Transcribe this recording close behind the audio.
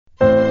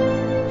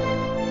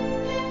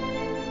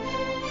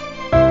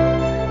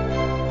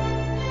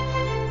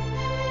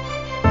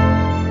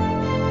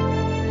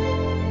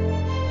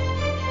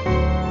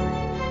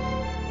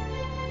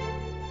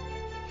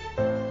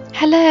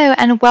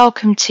and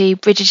welcome to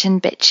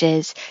Bridgerton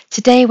Bitches.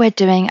 Today we're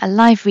doing a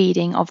live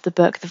reading of the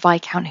book The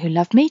Viscount Who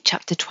Loved Me,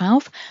 chapter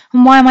 12.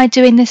 And why am I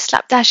doing this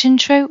slapdash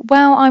intro?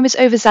 Well, I was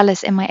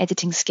overzealous in my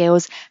editing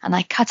skills and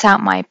I cut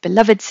out my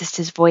beloved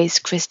sister's voice.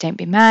 Chris, don't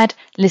be mad.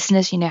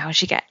 Listeners, you know how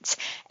she gets.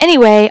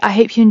 Anyway, I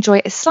hope you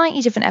enjoy a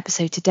slightly different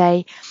episode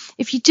today.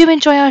 If you do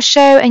enjoy our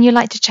show and you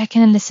like to check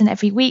in and listen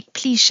every week,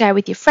 please share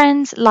with your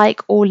friends,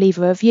 like or leave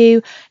a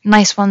review.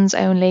 Nice ones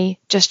only.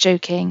 Just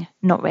joking.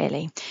 Not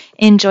really.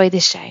 Enjoy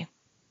this show.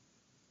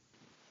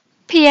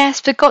 P.S.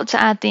 Forgot to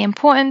add the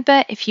important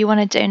bit. If you want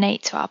to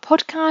donate to our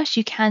podcast,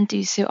 you can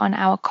do so on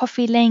our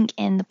Ko-fi link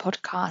in the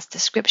podcast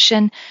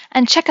description.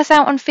 And check us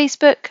out on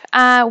Facebook.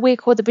 We're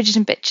called the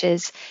Bridgerton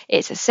Bitches.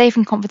 It's a safe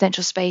and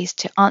confidential space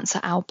to answer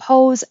our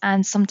polls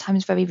and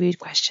sometimes very rude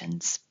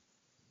questions.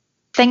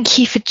 Thank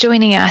you for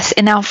joining us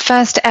in our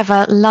first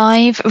ever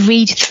live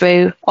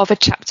read-through of a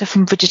chapter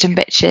from Bridgerton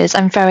Bitches.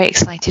 I'm very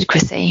excited,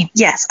 Chrissy.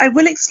 Yes, I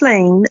will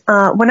explain.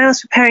 When I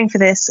was preparing for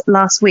this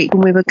last week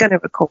when we were going to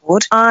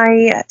record,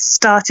 I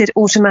started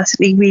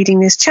automatically reading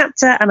this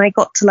chapter and I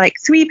got to like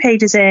 3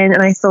 pages in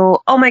and I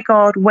thought, oh my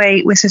God,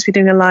 wait, we're supposed to be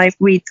doing a live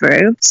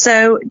read-through.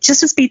 So just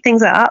to speed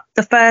things up,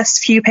 the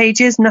first few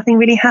pages, nothing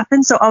really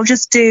happened. So I'll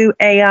just do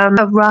a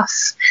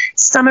rough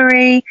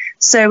summary.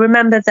 So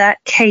remember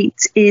that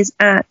Kate is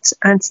at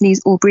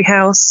Anthony's Aubrey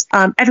house.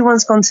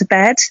 Everyone's gone to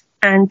bed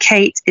and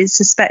Kate is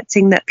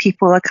suspecting that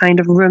people are kind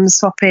of room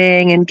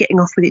swapping and getting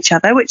off with each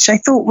other, which I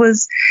thought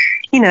was,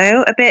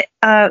 a bit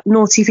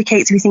naughty for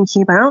Kate to be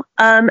thinking about.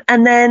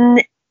 And then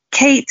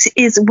Kate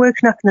is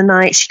woken up in the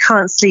night. She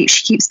can't sleep.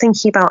 She keeps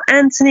thinking about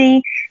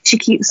Anthony. She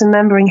keeps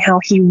remembering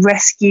how he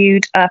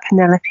rescued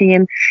Penelope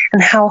and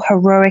how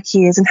heroic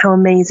he is and how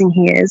amazing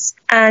he is.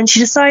 And she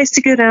decides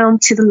to go down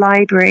to the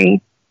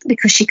library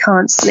because she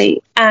can't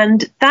sleep.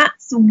 And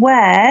that's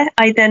where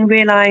I then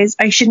realised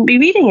I shouldn't be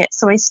reading it.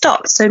 So I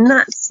stopped. So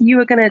Nats, you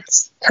were going to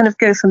kind of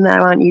go from there,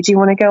 aren't you? Do you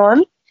want to go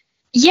on?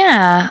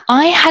 Yeah,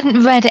 I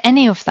hadn't read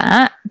any of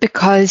that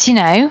because,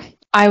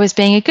 I was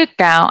being a good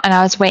girl and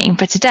I was waiting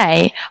for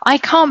today. I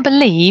can't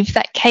believe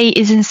that Kate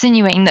is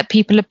insinuating that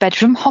people are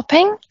bedroom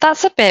hopping.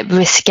 That's a bit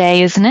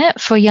risque, isn't it,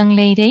 for a young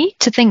lady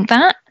to think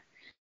that?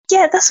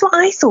 Yeah, that's what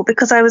I thought,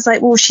 because I was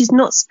like, well, she's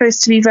not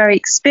supposed to be very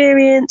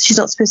experienced. She's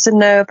not supposed to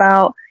know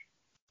about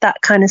that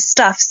kind of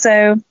stuff.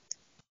 So,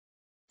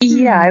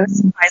 yeah, I was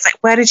surprised. Like,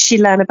 where did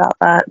she learn about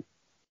that?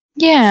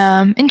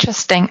 Yeah,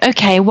 interesting.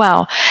 Okay,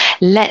 well,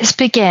 let's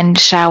begin,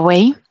 shall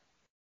we?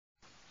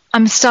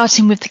 I'm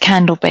starting with the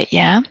candle bit,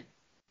 yeah?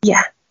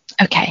 Yeah.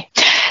 Okay,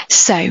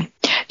 so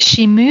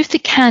she moved the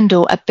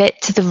candle a bit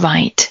to the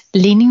right,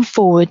 leaning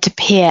forward to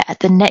peer at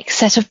the next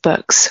set of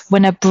books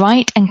when a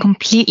bright and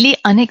completely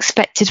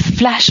unexpected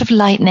flash of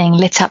lightning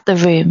lit up the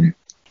room.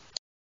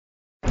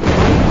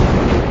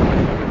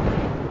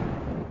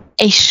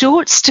 A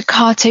short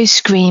staccato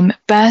scream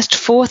burst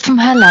forth from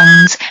her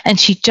lungs and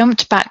she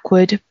jumped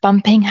backward,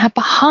 bumping her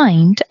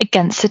behind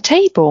against the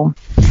table.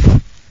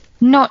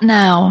 Not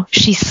now,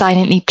 she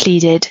silently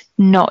pleaded.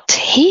 Not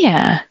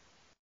here.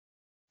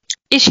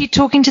 Is she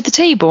talking to the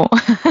table?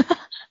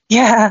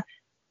 Yeah.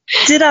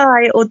 Did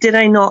I or did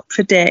I not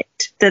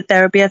predict that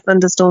there would be a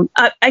thunderstorm?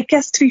 I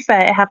guess, to be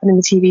fair, it happened in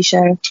the TV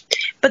show.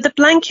 But the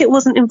blanket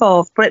wasn't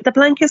involved. But the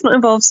blanket's not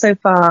involved so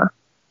far.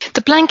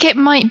 The blanket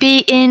might be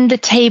in the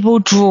table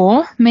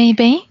drawer,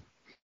 maybe.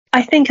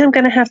 I think I'm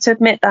going to have to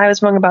admit that I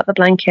was wrong about the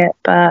blanket,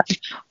 but...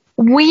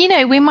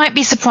 We might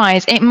be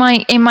surprised. It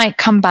might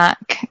come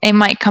back. It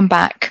might come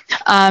back.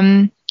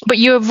 But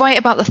you were right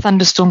about the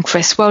thunderstorm,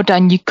 Chris. Well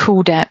done. You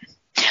called it.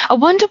 I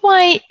wonder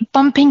why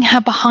bumping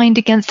her behind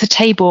against the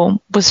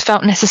table was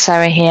felt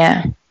necessary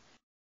here.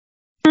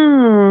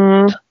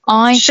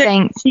 I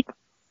think she's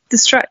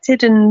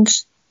distracted and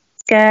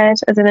scared.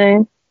 I don't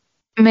know.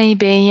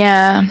 Maybe,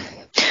 yeah.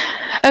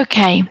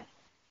 Okay.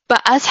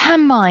 But as her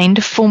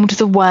mind formed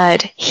the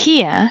word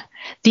here,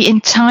 the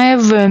entire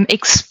room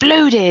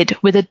exploded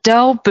with a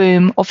dull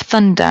boom of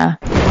thunder.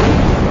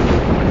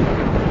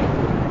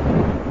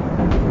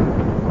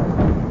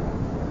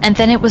 And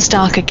then it was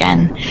dark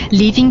again,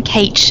 leaving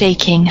Kate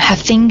shaking, her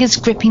fingers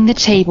gripping the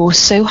table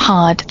so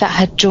hard that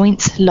her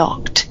joints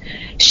locked.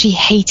 She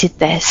hated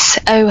this.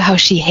 Oh, how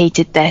she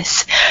hated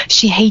this.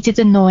 She hated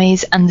the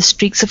noise and the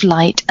streaks of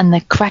light and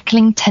the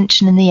crackling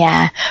tension in the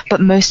air,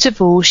 but most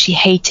of all, she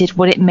hated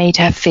what it made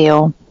her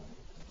feel.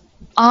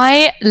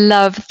 I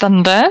love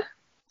thunder.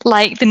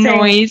 Like the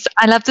noise,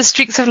 I love the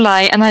streaks of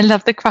light, and I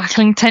love the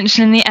crackling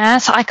tension in the air,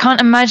 so I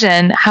can't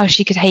imagine how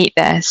she could hate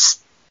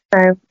this.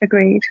 No,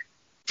 agreed.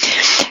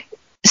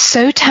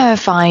 So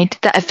terrified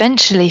that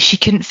eventually she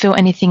couldn't feel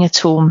anything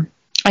at all.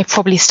 I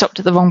probably stopped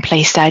at the wrong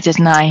place there,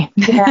 didn't I?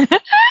 Yeah.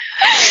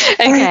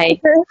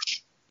 Okay.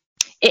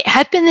 It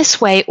had been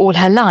this way all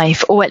her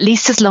life, or at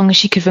least as long as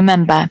she could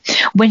remember.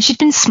 When she'd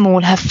been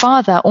small, her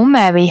father or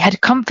Mary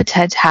had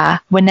comforted her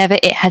whenever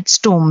it had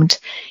stormed.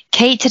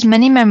 Kate had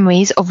many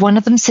memories of one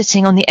of them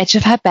sitting on the edge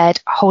of her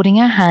bed, holding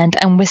her hand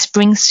and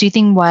whispering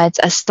soothing words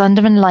as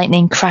thunder and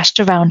lightning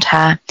crashed around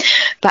her.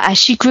 But as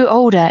she grew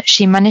older,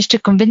 she managed to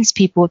convince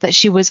people that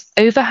she was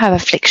over her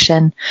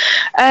affliction.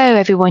 Oh,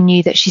 everyone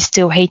knew that she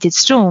still hated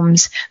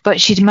storms, but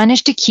she'd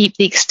managed to keep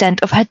the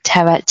extent of her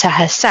terror to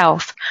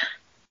herself.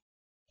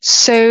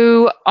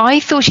 So I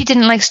thought she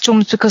didn't like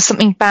storms because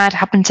something bad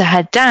happened to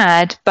her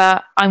dad,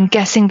 but I'm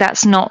guessing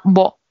that's not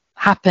what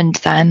happened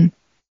then.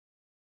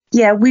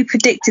 Yeah, we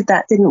predicted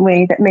that, didn't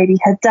we? That maybe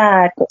her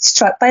dad got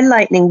struck by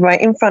lightning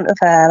right in front of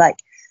her. Like,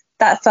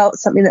 that felt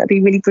something that would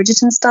be really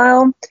Bridgerton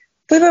style.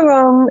 We were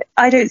wrong.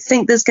 I don't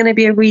think there's going to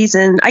be a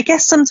reason. I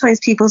guess sometimes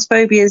people's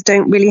phobias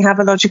don't really have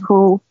a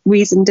logical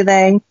reason, do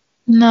they?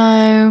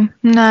 No,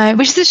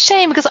 which is a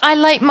shame because I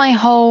like my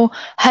whole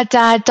her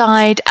dad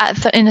died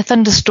in a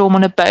thunderstorm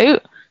on a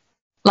boat.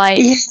 Like,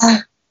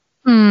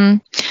 yeah.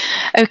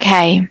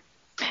 Okay.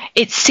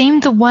 It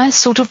seemed the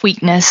worst sort of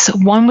weakness,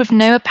 one with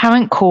no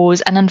apparent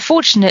cause and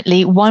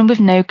unfortunately one with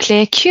no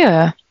clear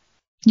cure.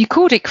 You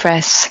called it,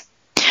 Chris.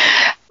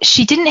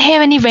 She didn't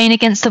hear any rain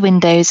against the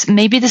windows.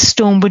 Maybe the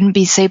storm wouldn't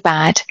be so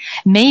bad.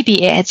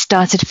 Maybe it had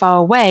started far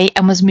away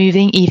and was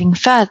moving even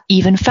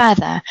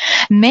further.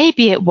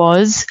 Maybe it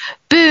was...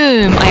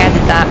 Boom! I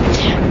added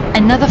that.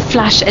 Another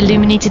flash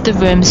illuminated the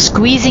room,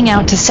 squeezing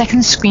out a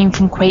second scream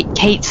from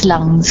Kate's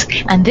lungs,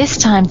 and this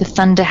time the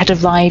thunder had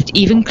arrived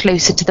even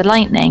closer to the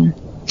lightning,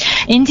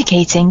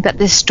 indicating that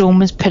this storm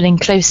was pulling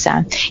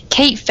closer.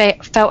 Kate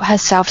felt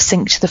herself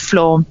sink to the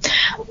floor.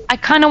 I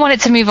kind of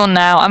wanted to move on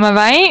now. Am I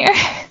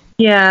right?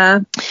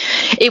 Yeah.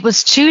 It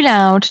was too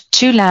loud,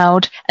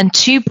 and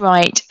too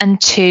bright,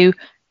 and too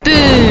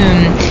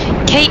boom.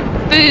 Kate,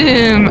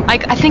 boom.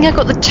 I think I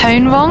got the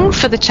tone wrong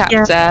for the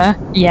chapter.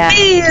 Yeah.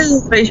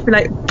 But it should be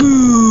like,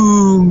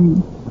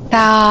 boom.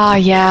 Ah,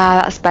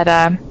 yeah, that's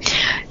better.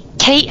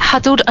 Kate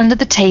huddled under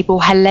the table,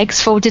 her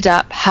legs folded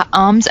up, her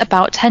arms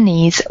about her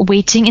knees,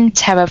 waiting in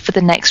terror for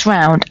the next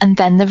round, and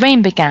then the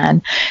rain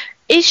began.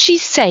 Is she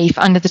safe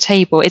under the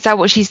table? Is that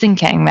what she's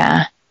thinking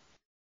there?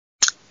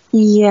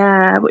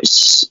 Yeah,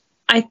 which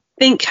I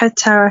think her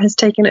terror has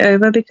taken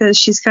over because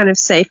she's kind of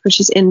safe when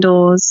she's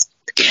indoors.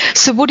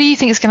 So what do you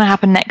think is going to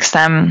happen next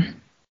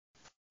then?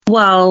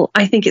 Well,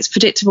 I think it's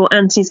predictable.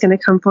 Anthony's going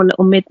to come for a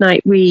little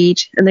midnight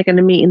read and they're going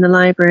to meet in the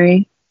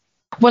library.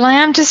 Well, I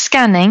am just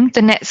scanning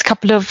the next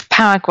couple of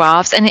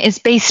paragraphs and it is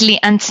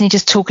basically Anthony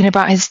just talking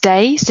about his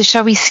day. So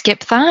shall we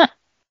skip that?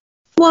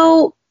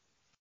 Well,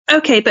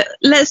 okay, but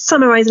let's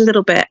summarize a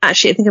little bit.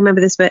 Actually, I think I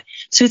remember this bit.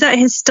 So he's at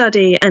his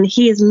study and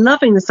he is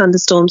loving the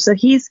thunderstorm. So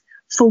he's,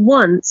 for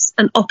once,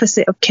 an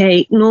opposite of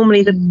Kate.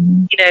 Normally,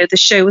 the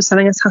show was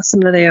telling us how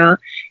similar they are.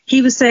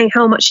 He was saying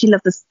how much he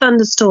loved the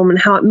thunderstorm and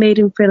how it made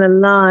him feel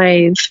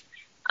alive.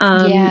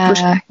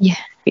 Which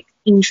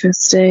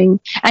interesting.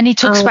 And he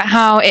talks about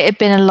how it had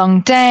been a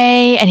long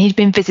day and he'd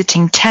been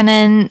visiting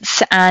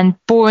tenants and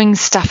boring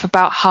stuff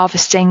about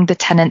harvesting the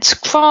tenants'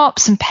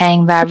 crops and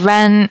paying their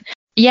rent.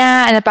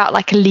 Yeah, and about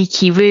like a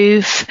leaky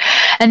roof.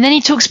 And then he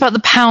talks about the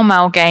Pall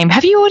Mall game.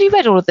 Have you already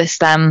read all of this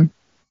then?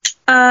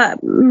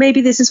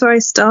 Maybe this is where I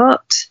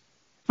start.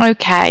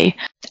 Okay.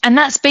 And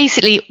that's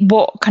basically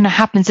what kind of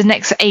happens. The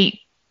next 8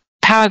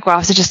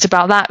 paragraphs are just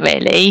about that,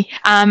 really.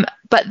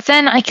 But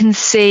then I can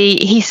see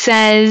he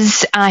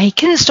says he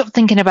couldn't stop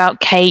thinking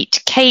about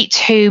Kate,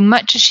 who,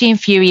 much as she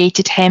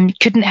infuriated him,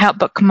 couldn't help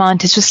but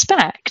command his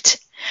respect.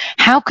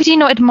 How could he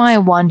not admire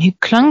one who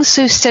clung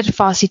so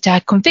steadfastly to her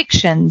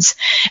convictions?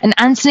 And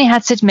Anthony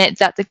had to admit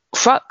that the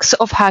crux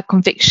of her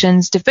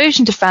convictions,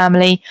 devotion to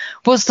family,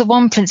 was the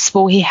one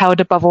principle he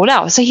held above all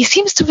else. So he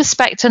seems to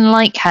respect and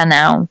like her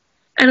now.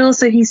 And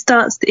also he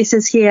starts, it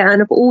says here,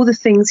 and of all the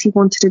things he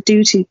wanted to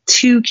do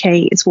to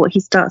Kate is what he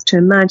starts to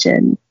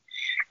imagine.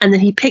 And then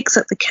he picks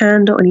up the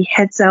candle and he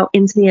heads out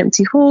into the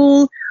empty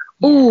hall.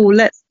 Oh,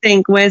 let's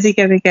think, where's he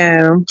going to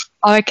go?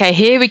 Okay,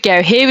 here we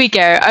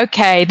go.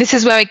 Okay, this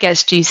is where it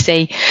gets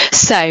juicy.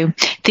 So,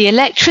 the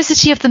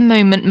electricity of the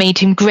moment made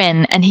him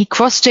grin, and he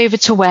crossed over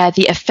to where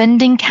the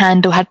offending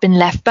candle had been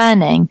left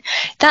burning.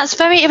 That's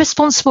very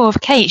irresponsible of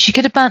Kate. She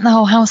could have burnt the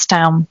whole house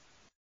down.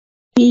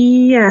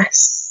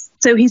 Yes.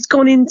 So he's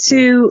gone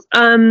into,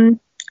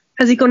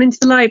 has he gone into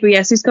the library?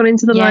 Yes, he's gone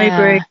into the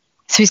library.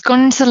 So he's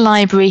gone into the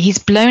library, he's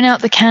blown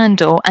out the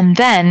candle, and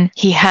then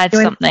he heard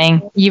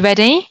something. You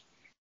ready?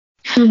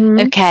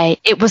 Mm-hmm. Okay,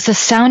 it was the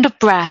sound of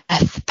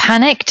breath,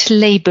 panicked,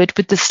 laboured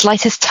with the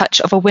slightest touch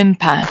of a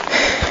whimper.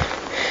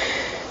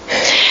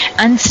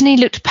 Anthony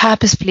looked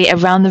purposefully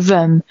around the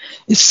room.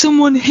 Is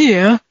someone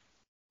here?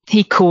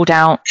 He called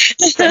out,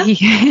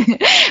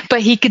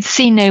 but he could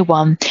see no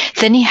one.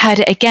 Then he heard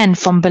it again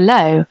from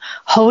below.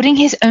 Holding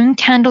his own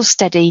candle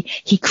steady,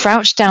 he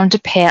crouched down to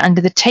peer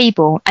under the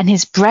table, and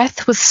his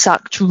breath was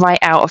sucked right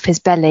out of his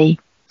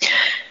belly.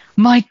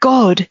 My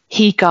God,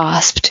 he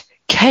gasped.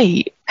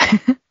 Kate.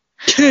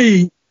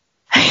 Kate.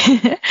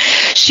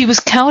 She was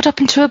curled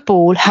up into a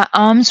ball, her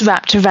arms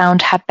wrapped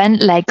around her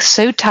bent legs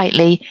so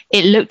tightly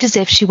it looked as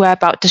if she were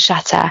about to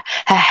shatter.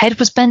 Her head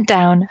was bent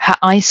down, her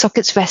eye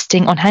sockets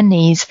resting on her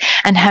knees,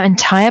 and her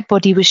entire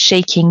body was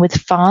shaking with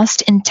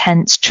fast,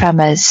 intense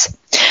tremors.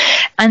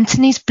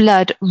 Anthony's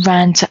blood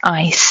ran to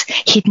ice.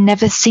 He'd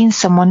never seen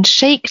someone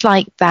shake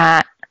like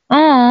that.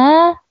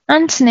 Aww,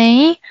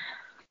 Anthony.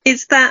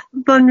 It's that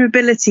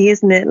vulnerability,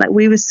 isn't it? Like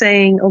we were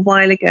saying a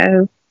while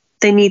ago,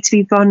 they need to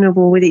be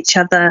vulnerable with each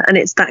other. And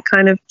it's that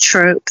kind of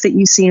trope that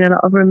you see in a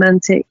lot of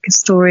romantic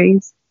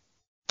stories.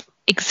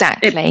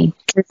 Exactly.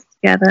 It goes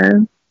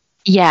together.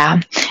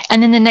 Yeah.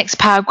 And in the next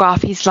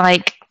paragraph, he's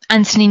like,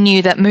 Anthony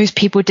knew that most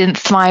people didn't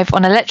thrive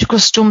on electrical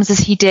storms as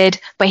he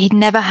did, but he'd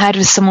never heard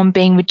of someone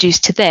being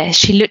reduced to this.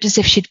 She looked as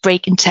if she'd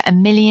break into a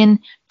million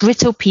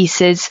brittle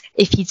pieces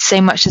if he'd so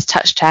much as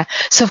touched her.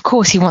 So of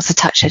course he wants to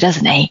touch her,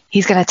 doesn't he?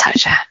 He's going to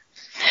touch her.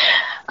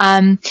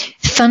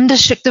 Thunder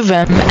shook the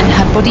room and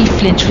her body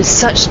flinched with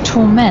such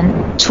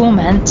torment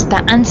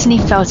that Anthony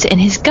felt it in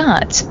his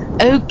gut.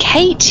 "Oh,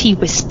 Kate," he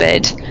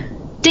whispered.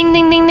 Ding,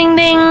 ding, ding, ding,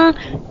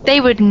 ding. They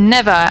would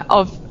never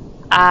have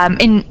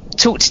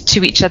talked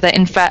to each other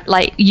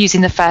like using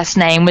the first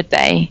name, would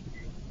they?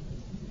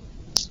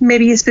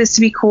 Maybe he's supposed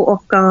to be caught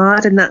off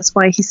guard and that's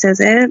why he says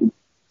it.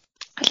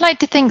 I'd like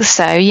to think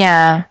so,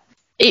 yeah.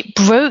 It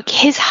broke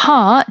his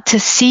heart to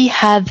see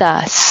her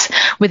thus.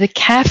 With a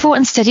careful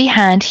and steady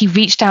hand, he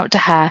reached out to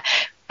her,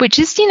 which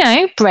is,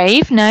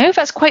 brave. No,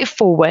 that's quite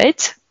forward.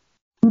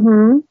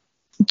 Mm-hmm.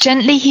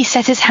 Gently, he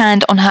set his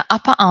hand on her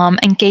upper arm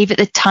and gave it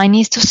the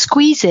tiniest of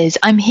squeezes.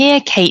 "I'm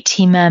here, Kate,"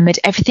 he murmured.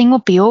 "Everything will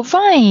be all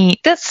right."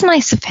 That's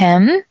nice of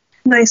him.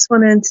 Nice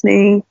one,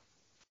 Anthony.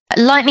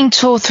 Lightning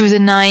tore through the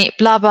night,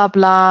 blah, blah,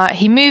 blah.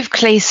 He moved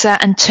closer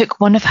and took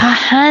one of her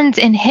hands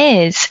in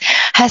his.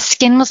 Her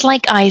skin was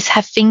like ice,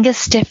 her fingers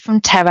stiff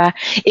from terror.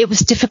 It was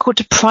difficult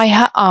to pry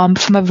her arm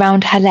from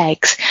around her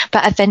legs,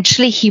 but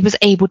eventually he was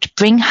able to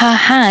bring her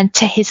hand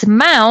to his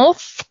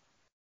mouth,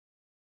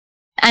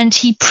 and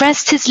he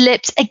pressed his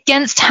lips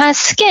against her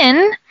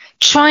skin,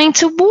 trying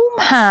to warm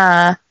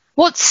her.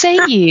 What say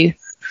you?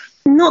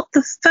 Not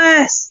the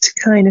first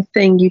kind of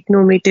thing you'd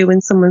normally do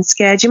when someone's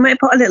scared. You might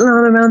put a little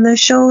arm around their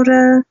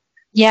shoulder.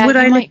 Yeah, Would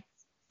I lift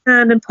my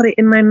hand and put it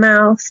in my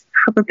mouth?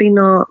 Probably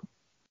not.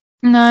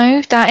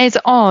 No, that is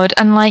odd.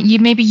 And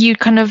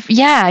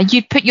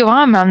you'd put your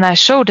arm around their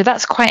shoulder.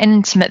 That's quite an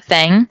intimate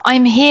thing.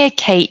 "I'm here,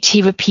 Kate,"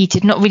 he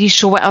repeated, not really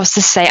sure what else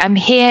to say. "I'm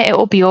here, it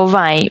will be all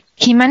right."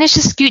 He managed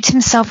to scoot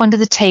himself under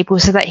the table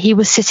so that he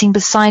was sitting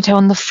beside her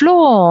on the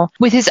floor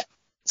with his...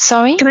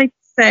 Sorry? Can I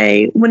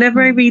say,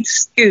 whenever I read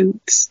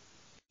scoot,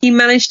 he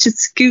managed to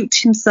scoot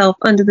himself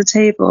under the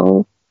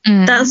table.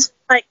 That's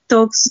like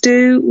dogs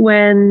do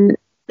when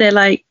they're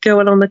like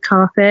going on the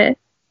carpet,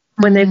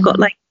 when they've got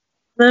like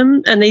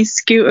them and they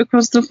scoot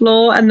across the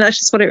floor, and that's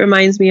just what it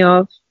reminds me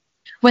of.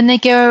 When they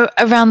go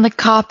around the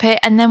carpet,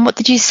 and then what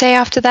did you say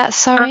after that?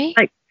 Sorry?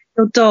 Like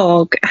your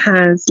dog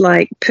has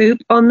like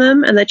poop on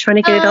them and they're trying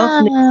to get it off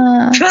and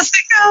they across the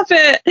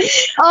carpet.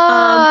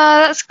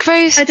 That's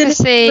gross, I don't know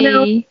if anyone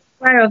else is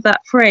aware of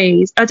that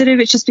phrase. I don't know if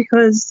it's just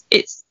because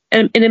it's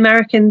an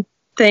American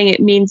thing, it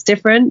means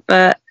different,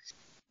 but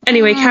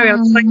anyway, carry on.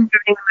 It's like during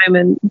the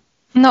moment.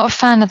 Not a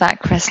fan of that,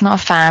 Chris, not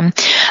a fan.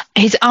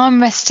 His arm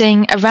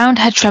resting around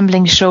her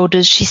trembling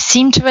shoulders, she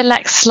seemed to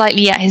relax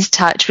slightly at his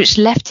touch, which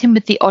left him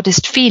with the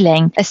oddest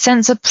feeling, a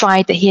sense of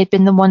pride that he had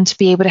been the one to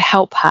be able to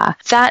help her.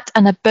 That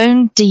and a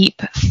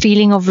bone-deep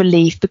feeling of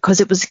relief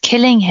because it was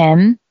killing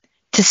him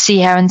to see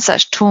her in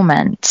such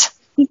torment.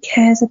 He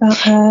cares about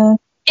her.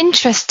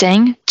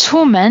 Interesting.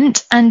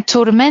 Torment and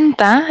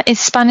tormenta is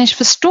Spanish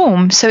for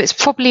storm, so it's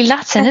probably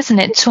Latin, isn't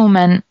it?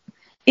 Torment.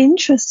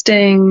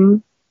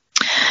 Interesting.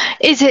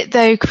 Is it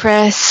though,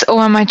 Chris,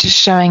 or am I just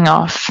showing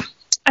off?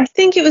 I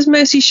think it was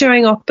mostly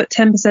showing off, but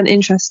 10%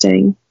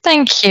 interesting.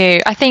 Thank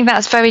you. I think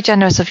that's very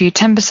generous of you.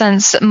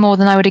 10% more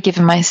than I would have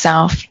given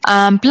myself.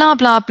 Blah,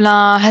 blah,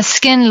 blah. Her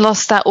skin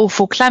lost that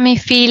awful clammy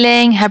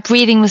feeling. Her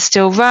breathing was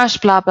still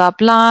rushed. Blah, blah,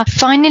 blah.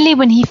 Finally,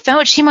 when he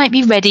felt she might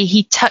be ready,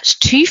 he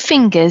touched 2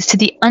 fingers to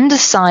the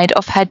underside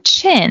of her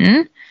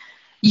chin,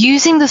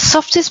 using the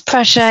softest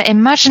pressure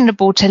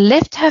imaginable to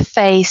lift her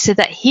face so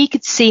that he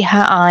could see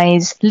her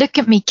eyes. "Look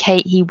at me,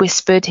 Kate," he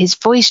whispered, his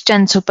voice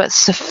gentle but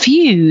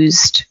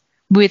suffused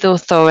with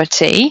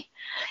authority.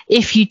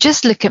 "If you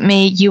just look at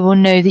me, you will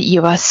know that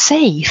you are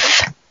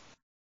safe."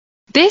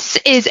 This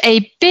is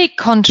a big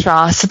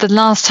contrast to the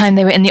last time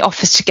they were in the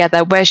office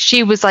together, where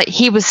she was like,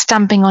 he was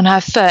stamping on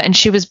her foot and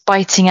she was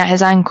biting at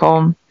his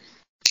ankle.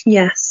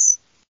 Yes.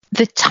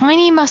 The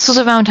tiny muscles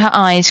around her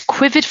eyes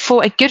quivered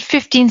for a good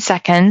 15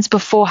 seconds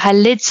before her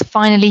lids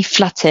finally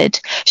fluttered.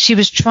 She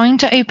was trying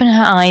to open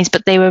her eyes,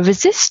 but they were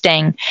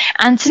resisting.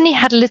 Anthony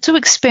had little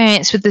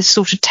experience with this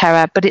sort of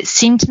terror, but it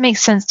seemed to make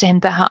sense to him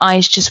that her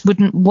eyes just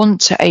wouldn't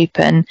want to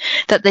open,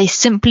 that they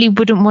simply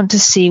wouldn't want to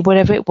see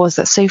whatever it was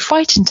that so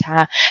frightened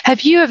her.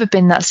 Have you ever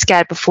been that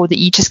scared before that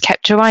you just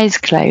kept your eyes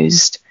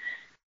closed?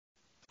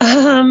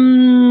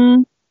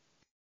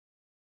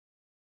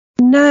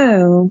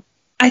 No.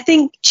 I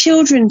think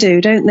children do,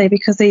 don't they?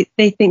 Because they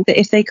think that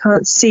if they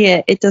can't see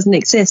it, it doesn't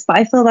exist. But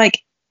I feel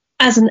like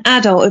as an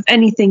adult, if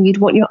anything, you'd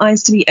want your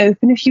eyes to be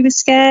open if you were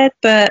scared.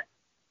 But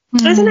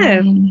I don't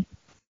know.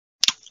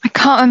 I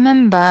can't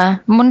remember.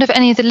 I wonder if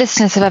any of the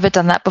listeners have ever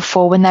done that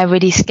before when they're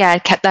really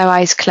scared, kept their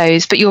eyes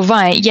closed. But you're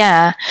right,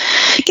 yeah.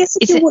 I guess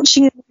if you're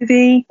watching a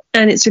movie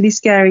and it's really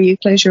scary, you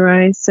close your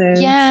eyes. So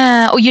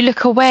yeah, or you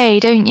look away,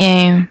 don't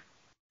you?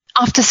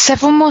 After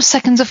several more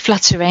seconds of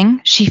fluttering,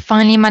 she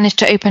finally managed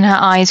to open her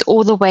eyes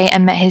all the way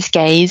and met his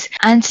gaze.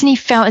 Anthony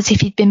felt as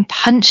if he'd been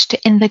punched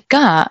in the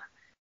gut.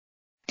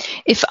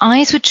 If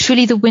eyes were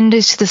truly the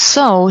windows to the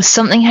soul,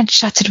 something had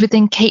shattered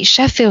within Kate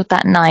Sheffield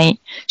that night.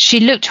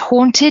 She looked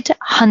haunted,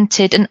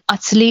 hunted, and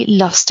utterly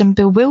lost and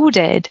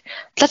bewildered.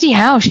 Bloody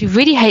hell, she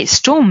really hates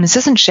storms,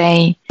 doesn't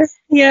she?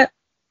 Yeah,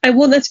 I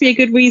want there to be a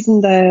good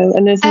reason, though,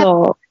 and there's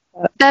not.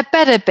 There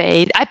better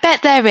be. I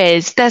bet there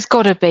is. There's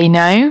got to be,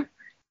 no?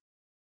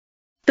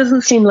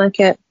 Doesn't seem like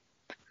it.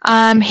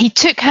 He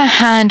took her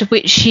hand,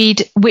 which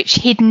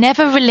he'd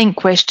never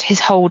relinquished his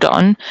hold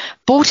on,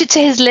 brought it to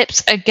his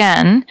lips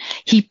again.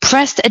 He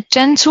pressed a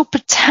gentle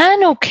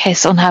paternal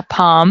kiss on her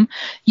palm.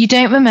 You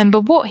don't remember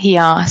what he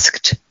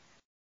asked?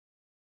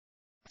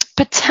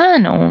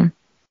 Paternal?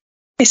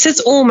 It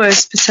says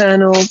almost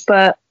paternal,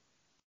 but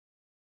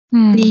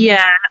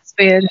yeah, that's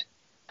weird.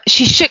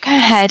 She shook her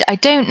head. I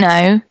don't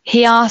know.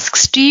 He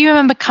asks, do you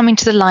remember coming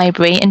to the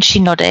library? And she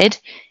nodded.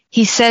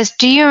 He says,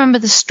 do you remember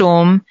the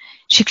storm?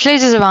 She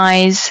closes her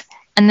eyes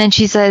and then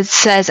she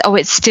says, oh,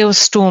 it's still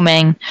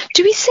storming.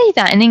 Do we say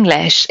that in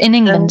English? In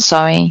England,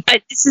 sorry.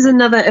 This is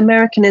another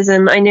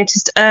Americanism I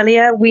noticed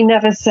earlier. We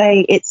never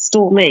say it's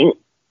storming.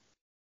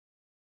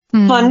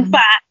 Fun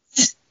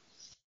fact.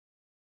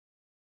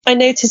 I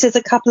noticed there's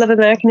a couple of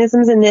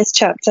Americanisms in this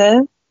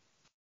chapter.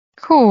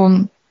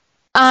 Cool.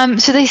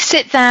 So they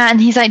sit there and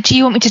he's like, do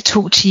you want me to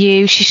talk to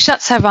you? She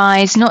shuts her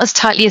eyes, not as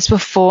tightly as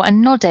before,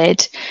 and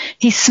nodded.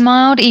 He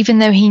smiled even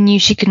though he knew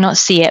she could not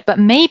see it, but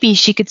maybe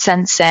she could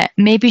sense it.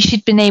 Maybe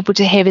she'd been able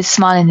to hear his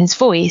smile in his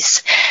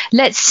voice.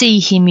 Let's see,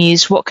 he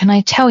mused, what can I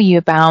tell you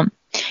about?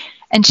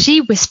 And she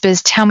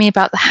whispers, tell me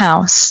about the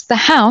house. The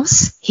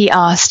house? He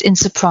asked in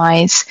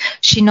surprise.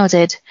 She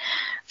nodded.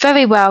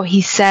 Very well,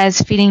 he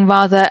says, feeling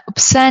rather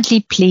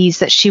absurdly pleased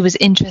that she was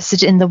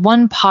interested in the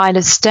one pile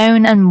of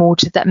stone and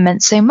mortar that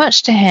meant so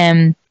much to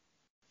him.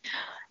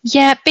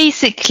 Yeah,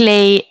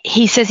 basically,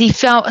 he says he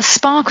felt a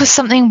spark of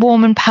something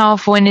warm and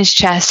powerful in his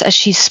chest as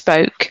she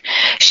spoke.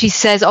 She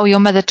says, oh, your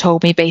mother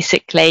told me,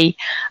 basically.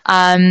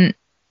 And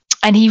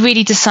he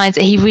really decides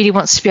that he really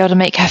wants to be able to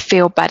make her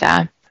feel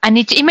better. And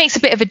he makes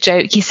a bit of a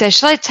joke. He says,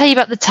 shall I tell you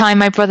about the time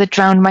my brother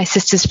drowned my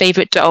sister's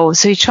favourite doll?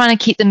 So he's trying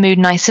to keep the mood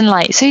nice and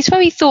light. So he's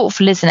very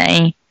thoughtful, isn't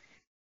he?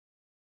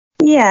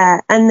 Yeah,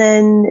 and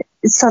then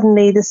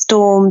suddenly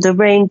the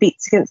rain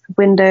beats against the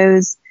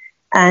windows,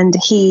 and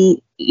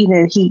he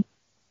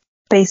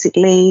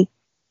basically,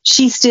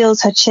 she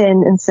steals her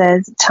chin and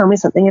says, tell me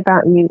something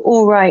about you.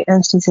 All right,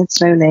 Anthony said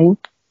slowly,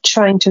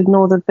 trying to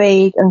ignore the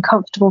vague,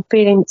 uncomfortable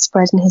feeling that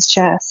spread in his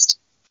chest.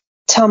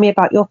 Tell me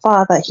about your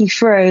father. He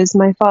froze,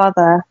 my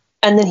father.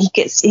 And then he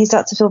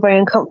starts to feel very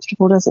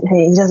uncomfortable, doesn't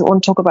he? He doesn't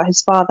want to talk about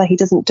his father. He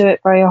doesn't do it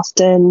very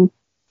often.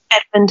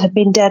 Edmund had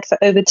been dead for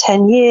over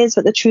 10 years,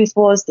 but the truth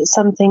was that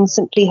some things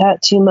simply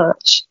hurt too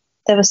much.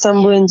 There were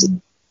some wounds,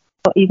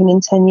 not even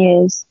in 10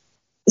 years.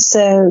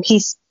 So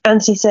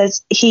Anthony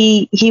says,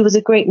 he was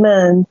a great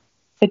man,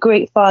 a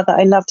great father.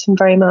 I loved him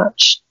very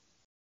much.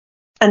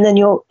 And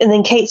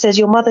then Kate says,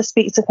 your mother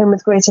speaks of him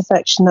with great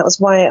affection. That was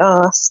why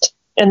I asked.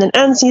 And then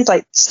Anthony's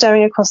like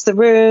staring across the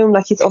room,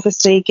 like he's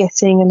obviously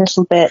getting a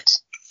little bit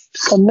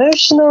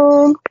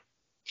emotional.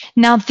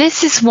 Now,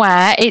 this is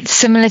where it's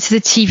similar to the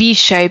TV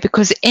show,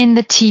 because in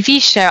the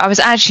TV show, I was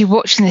actually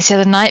watching this the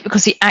other night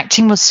because the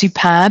acting was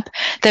superb.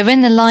 They're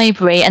in the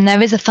library and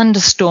there is a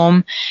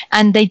thunderstorm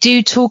and they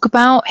do talk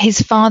about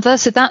his father.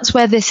 So that's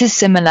where this is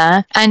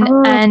similar.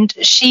 And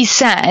she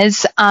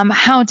says,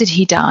 how did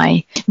he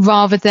die?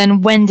 Rather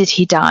than when did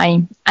he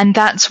die? And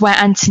that's where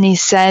Anthony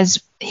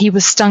says, he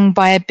was stung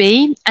by a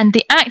bee. And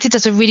the actor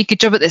does a really good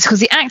job at this because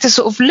the actor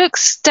sort of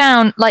looks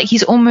down like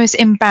he's almost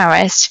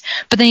embarrassed,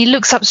 but then he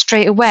looks up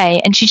straight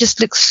away and she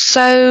just looks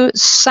so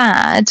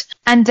sad.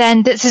 And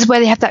then this is where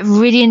they have that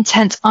really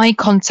intense eye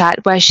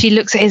contact where she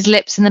looks at his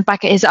lips and the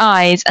back of his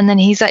eyes, and then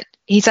he's like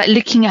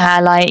looking at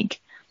her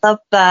like. Love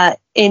that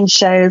in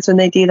shows when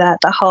they do that,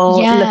 the whole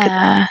look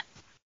at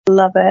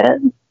love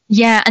it.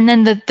 Yeah, and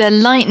then the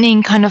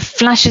lightning kind of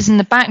flashes in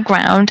the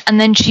background,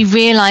 and then she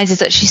realizes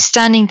that she's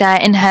standing there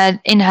in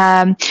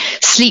her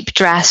sleep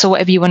dress or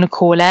whatever you want to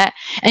call it,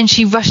 and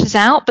she rushes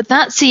out. But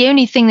that's the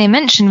only thing they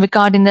mention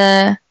regarding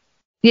the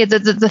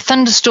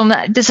thunderstorm.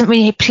 That doesn't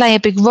really play a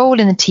big role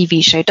in the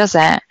TV show, does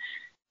it?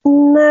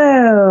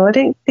 No, I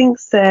don't think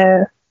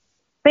so.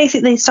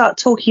 Basically, they start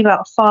talking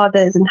about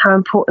fathers and how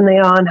important they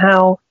are and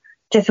how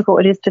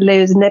difficult it is to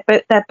lose, and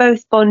they're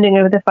both bonding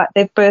over the fact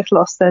they've both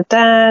lost their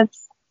dads.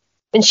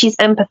 And she's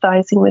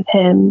empathizing with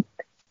him,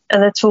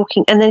 and they're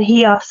talking. And then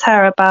he asks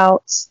her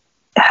about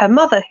her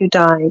mother who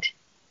died.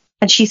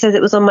 And she says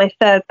it was on my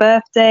 3rd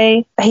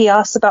birthday. He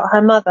asks about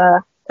her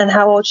mother and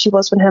how old she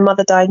was when her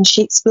mother died. And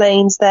she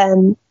explains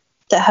then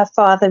that her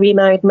father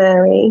remarried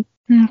Mary.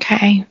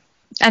 Okay.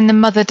 And the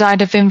mother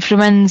died of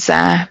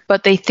influenza,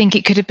 but they think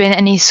it could have been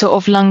any sort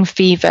of lung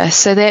fever.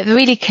 So they're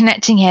really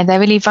connecting here. They're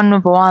really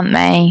vulnerable, aren't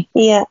they?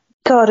 Yeah.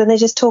 God, and they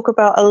just talk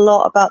about a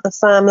lot about the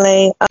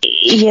family.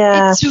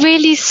 Yeah. It's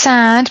really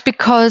sad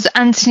because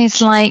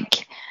Anthony's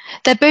like,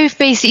 they're both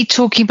basically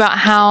talking about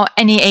how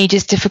any age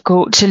is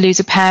difficult to lose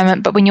a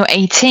parent, but when you're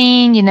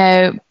 18, you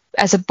know,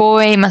 as a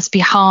boy, it must be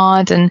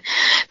hard, and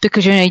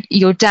because, you know,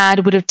 your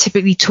dad would have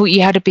typically taught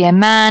you how to be a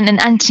man.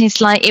 And Anthony's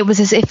like, it was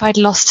as if I'd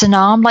lost an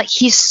arm. Like,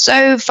 he's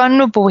so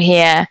vulnerable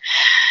here.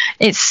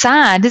 It's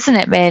sad, isn't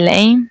it,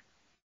 really?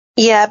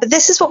 Yeah, but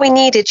this is what we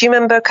needed. Do you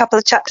remember a couple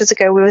of chapters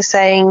ago we were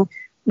saying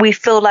we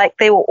feel like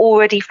they were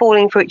already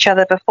falling for each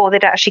other before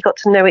they'd actually got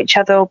to know each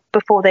other,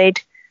 before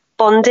they'd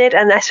bonded?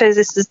 And I suppose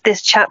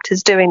this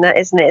chapter's doing that,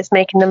 isn't it? It's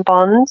making them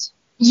bond.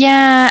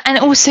 Yeah, and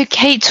also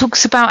Kate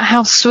talks about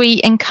how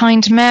sweet and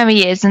kind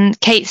Mary is, and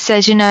Kate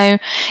says, you know,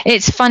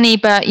 it's funny,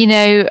 but, you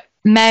know,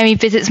 Mary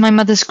visits my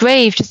mother's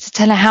grave just to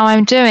tell her how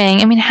I'm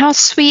doing. I mean, how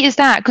sweet is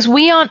that? Because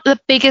we aren't the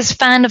biggest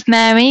fan of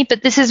Mary,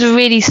 but this is a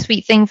really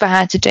sweet thing for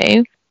her to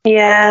do.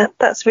 Yeah,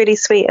 that's really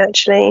sweet,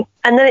 actually.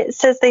 And then it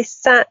says they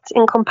sat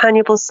in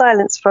companionable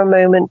silence for a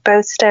moment,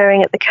 both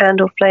staring at the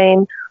candle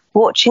flame,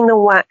 watching the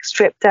wax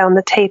drip down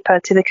the taper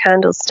to the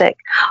candlestick.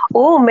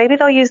 Oh, maybe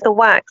they'll use the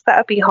wax. That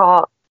would be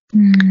hot.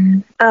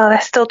 Mm. Oh,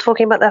 they're still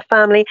talking about their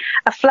family.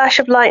 A flash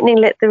of lightning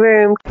lit the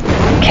room.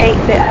 Kate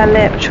bit her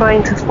lip,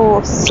 trying to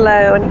force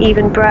slow and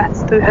even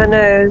breaths through her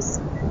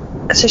nose.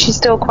 So she's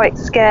still quite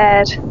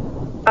scared.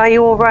 Are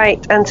you all right?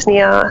 Anthony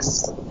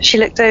asked. She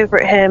looked over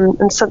at him,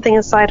 and something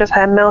inside of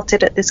her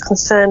melted at this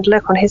concerned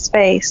look on his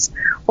face.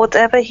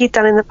 Whatever he'd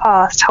done in the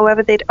past,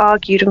 however they'd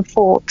argued and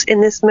fought, in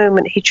this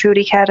moment he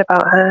truly cared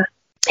about her.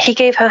 He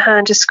gave her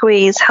hand a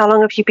squeeze. How long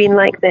have you been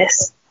like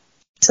this?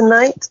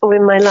 Tonight or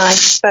in my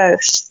life?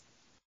 Both.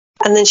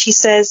 And then she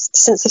says,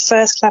 since the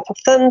first clap of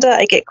thunder,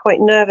 I get quite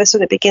nervous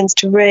when it begins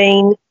to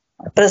rain.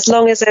 But as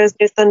long as there is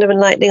no thunder and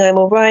lightning, I'm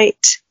all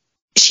right.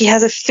 She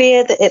has a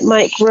fear that it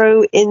might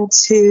grow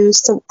into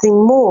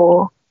something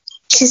more.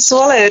 She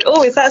swallowed.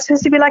 Oh, is that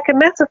supposed to be like a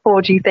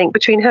metaphor, do you think,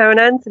 between her and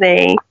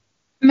Anthony?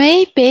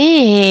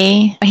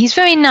 Maybe. He's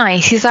very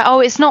nice. He's like, oh,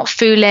 it's not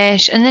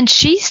foolish. And then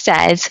she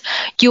says,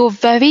 you're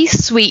very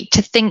sweet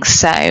to think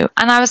so.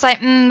 And I was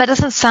like, that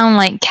doesn't sound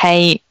like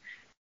Kate.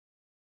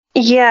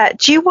 Yeah.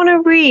 Do you want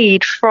to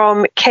read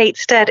from Kate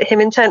stared at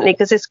him intently?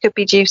 Because this could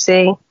be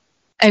juicy.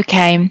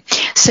 Okay.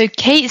 So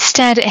Kate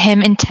stared at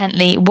him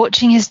intently,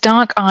 watching his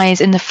dark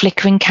eyes in the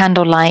flickering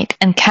candlelight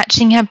and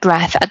catching her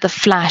breath at the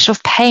flash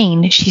of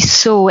pain she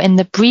saw in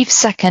the brief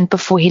second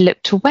before he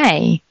looked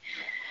away.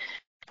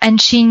 And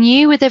she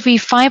knew with every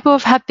fibre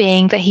of her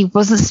being that he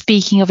wasn't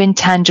speaking of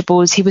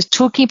intangibles. He was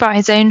talking about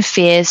his own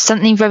fears,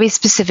 something very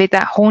specific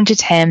that haunted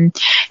him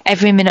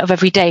every minute of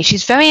every day.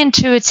 She's very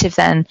intuitive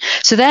then.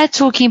 So they're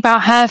talking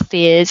about her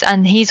fears,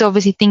 and he's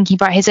obviously thinking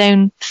about his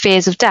own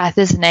fears of death,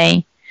 isn't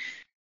he?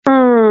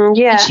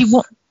 Yeah.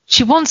 And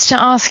she wants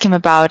to ask him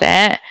about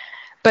it,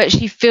 but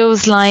she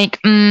feels like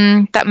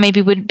that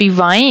maybe wouldn't be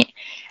right.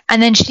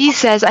 And then she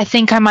says, I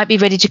think I might be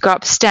ready to go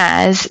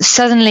upstairs.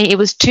 Suddenly, it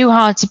was too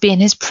hard to be in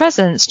his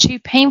presence, too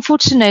painful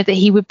to know that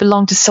he would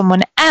belong to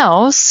someone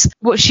else.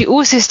 What she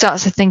also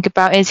starts to think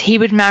about is he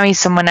would marry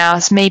someone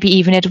else, maybe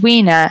even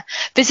Edwina.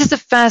 This is the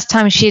first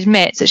time she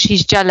admits that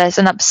she's jealous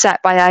and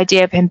upset by the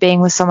idea of him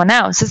being with someone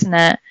else, isn't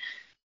it?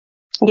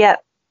 Yeah,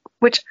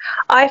 which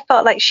I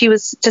felt like she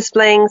was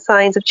displaying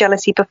signs of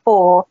jealousy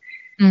before,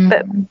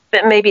 but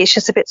maybe it's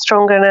just a bit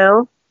stronger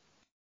now.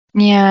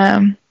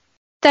 Yeah.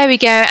 There we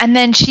go. And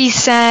then she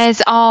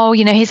says, oh,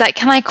 you know, he's like,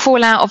 can I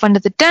crawl out of under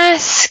the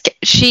desk?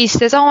 She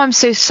says, oh, I'm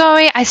so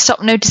sorry. I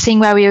stopped noticing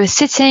where we were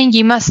sitting.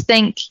 You must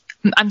think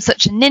I'm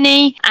such a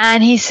ninny.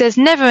 And he says,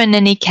 never a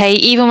ninny,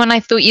 Kate. Even when I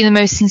thought you the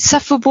most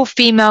insufferable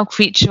female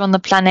creature on the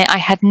planet, I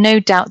had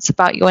no doubts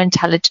about your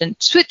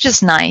intelligence, which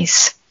is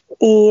nice.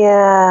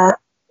 Yeah.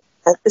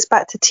 It's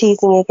back to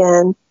teasing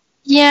again.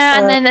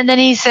 Yeah, and then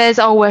he says,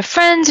 oh, we're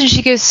friends. And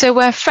she goes, so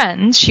we're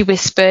friends, she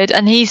whispered.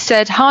 And he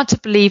said, hard to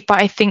believe,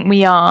 but I think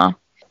we are.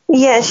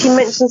 Yeah, she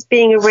mentions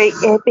being a rake,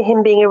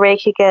 him being a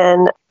rake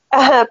again.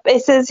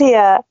 It says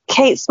here,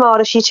 Kate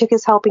smiled as she took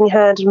his helping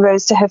hand and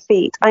rose to her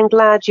feet. I'm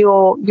glad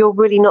you're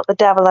really not the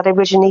devil that I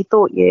originally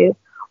thought you.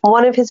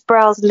 One of his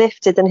brows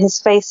lifted and his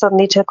face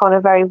suddenly took on a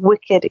very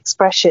wicked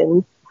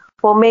expression.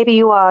 Well, maybe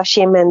you are,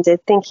 she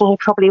amended, thinking he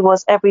probably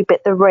was every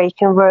bit the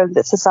rake and rogue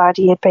that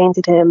society had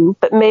painted him.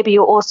 But maybe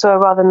you're also a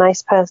rather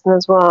nice person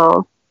as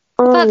well.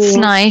 That's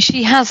nice.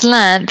 She has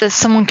learned that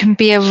someone can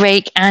be a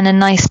rake and a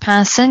nice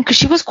person, because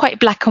she was quite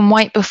black and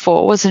white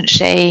before, wasn't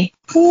she?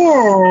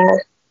 Yeah.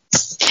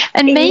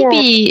 And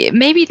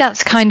maybe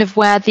that's kind of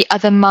where the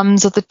other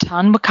mums of the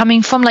ton were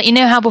coming from. Like, you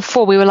know how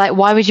before we were like,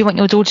 why would you want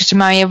your daughter to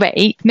marry a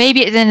rake?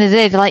 Maybe at the end of the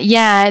day, they're like,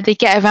 yeah, they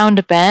get around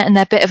a bit and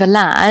they're a bit of a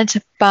lad,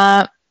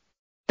 but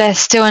they're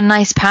still a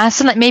nice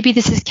person. Like, maybe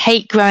this is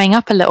Kate growing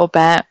up a little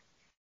bit.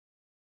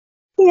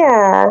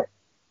 Yeah.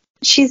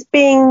 she's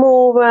being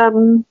more,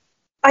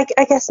 I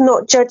guess,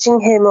 not judging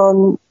him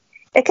on.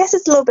 I guess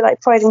it's a little bit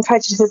like Pride and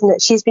Prejudice, isn't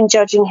it? She's been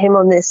judging him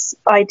on this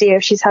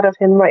idea she's had of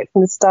him right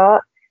from the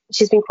start.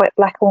 She's been quite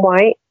black and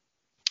white.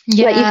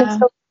 Yeah. Like, you can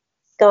tell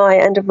this guy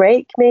and a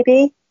rake,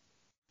 maybe.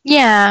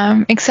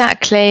 Yeah,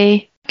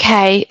 exactly.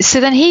 Okay,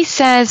 so then he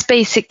says,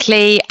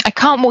 basically, I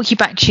can't walk you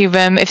back to your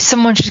room if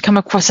someone should come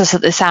across us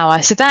at this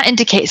hour. So that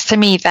indicates to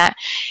me that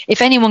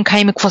if anyone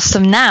came across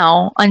them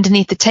now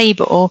underneath the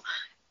table,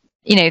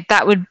 you know,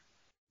 that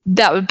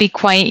would be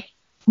quite,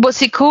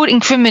 what's it called?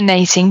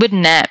 Incriminating,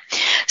 wouldn't it?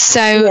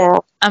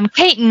 So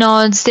Kate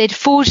nods. They'd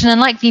forged an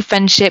unlikely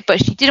friendship,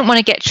 but she didn't want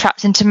to get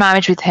trapped into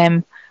marriage with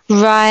him.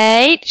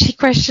 Right? She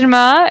questioned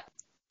mark.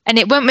 And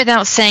it went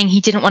without saying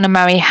he didn't want to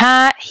marry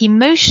her. He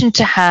motioned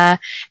to her,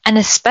 and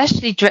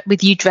especially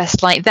with you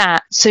dressed like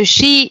that. So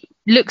she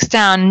looks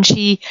down and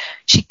she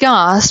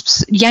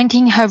gasps,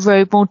 yanking her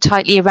robe more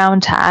tightly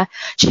around her.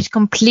 She's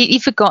completely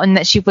forgotten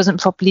that she wasn't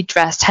properly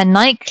dressed. Her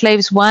night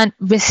clothes weren't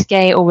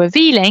risque or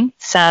revealing,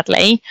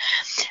 sadly,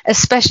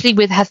 especially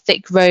with her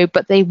thick robe,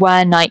 but they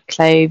were night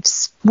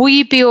clothes. Will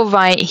you be all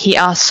right? He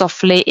asked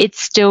softly.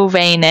 It's still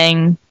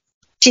raining.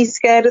 She's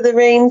scared of the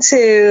rain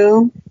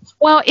too.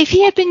 Well, if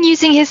he had been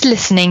using his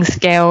listening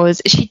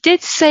skills, she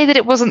did say that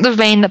it wasn't the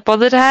rain that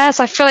bothered her,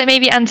 so I feel like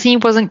maybe Anthony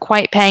wasn't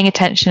quite paying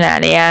attention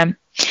earlier.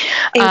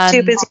 He was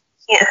too busy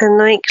looking at her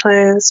night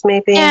clothes,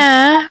 maybe.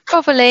 Yeah,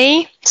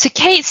 probably. So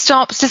Kate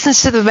stops,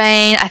 listens to the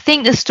rain. I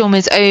think the storm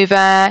is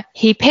over.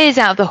 He peers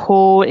out the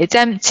hall. It's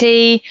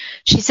empty.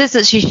 She says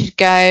that she should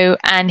go,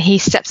 and he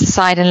steps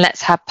aside and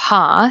lets her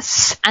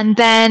pass. And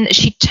then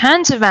she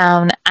turns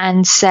around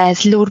and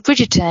says, Lord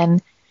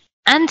Bridgerton,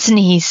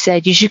 Anthony, he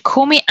said, you should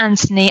call me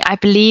Anthony. I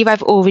believe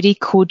I've already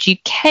called you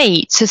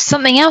Kate. So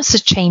something else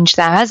has changed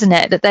there, hasn't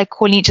it? That they're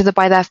calling each other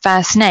by their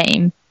first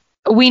name.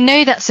 We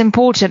know that's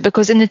important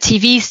because in the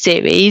TV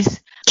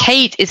series,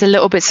 Kate is a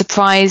little bit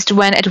surprised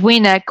when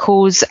Edwina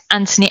calls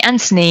Anthony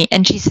Anthony,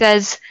 and she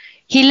says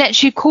he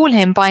lets you call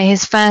him by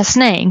his first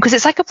name because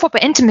it's like a proper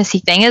intimacy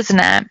thing, isn't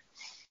it?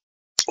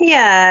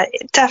 Yeah,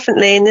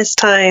 definitely in this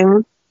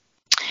time.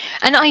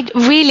 And I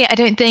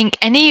don't think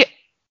any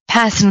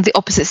person of the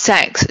opposite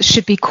sex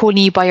should be calling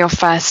you by your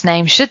first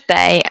name, should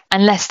they?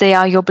 Unless they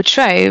are your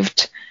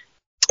betrothed.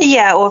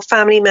 Yeah, or a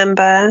family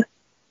member.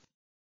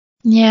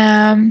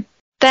 Yeah.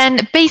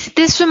 Then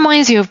this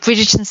reminds me of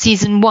Bridgerton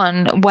season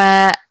 1,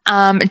 where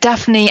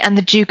Daphne and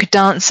the Duke are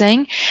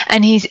dancing,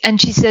 and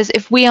she says,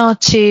 if we are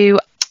to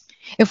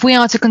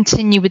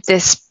continue with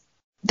this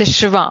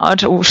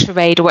charade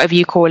or whatever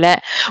you call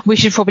it, we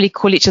should probably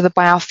call each other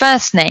by our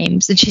first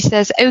names. And she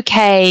says,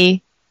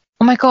 okay.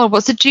 Oh my God,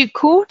 what's the Duke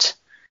called?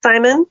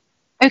 Simon.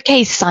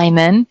 Okay,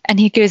 Simon. And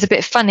he goes a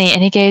bit funny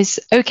and he goes,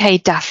 okay,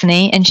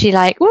 Daphne. And she's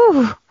like,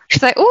 ooh.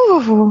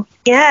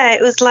 Yeah,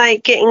 it was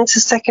like getting to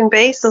second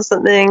base or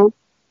something.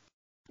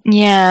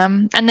 Yeah.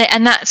 And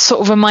that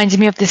sort of reminded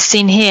me of this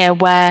scene here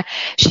where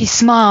she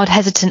smiled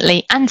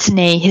hesitantly.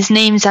 Anthony, his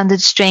name sounded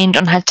strange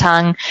on her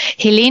tongue.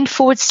 He leaned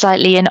forward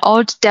slightly, an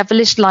odd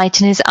devilish light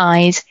in his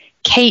eyes.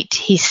 Kate,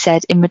 he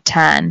said in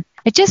return.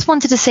 I just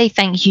wanted to say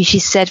thank you, she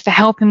said, for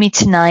helping me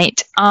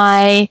tonight.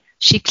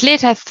 She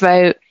cleared her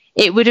throat.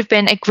 It would have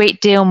been a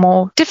great deal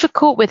more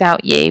difficult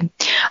without you.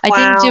 I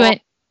didn't do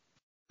it.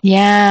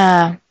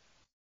 Yeah.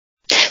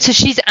 So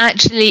she's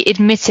actually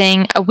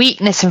admitting a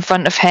weakness in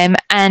front of him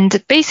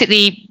and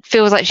basically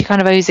feels like she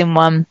kind of owes him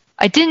one.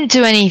 I didn't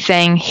do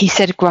anything, he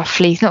said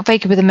gruffly. He's not very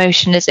good with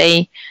emotion, is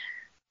he?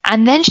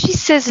 And then she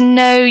says,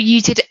 no,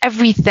 you did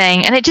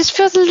everything. And it just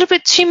feels a little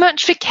bit too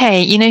much for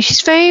Kate. You know,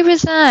 she's very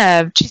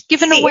reserved. She's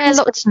given away a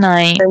lot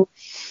tonight.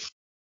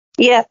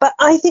 Yeah, but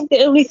I think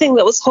the only thing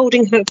that was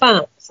holding her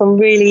back from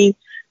really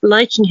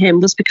liking him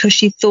was because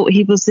she thought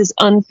he was this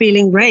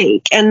unfeeling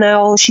rake, and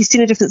now she's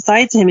seen a different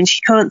side to him and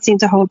she can't seem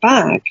to hold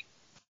back.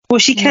 Well,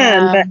 she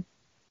can, but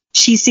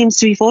she seems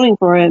to be falling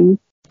for him.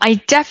 I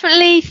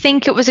definitely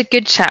think it was a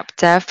good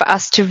chapter for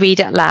us to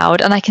read out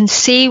loud, and I can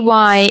see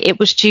why it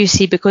was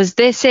juicy, because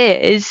this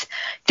is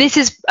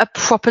a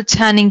proper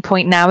turning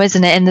point now,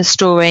 isn't it, in the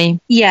story?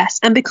 Yes,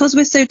 and because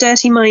we're so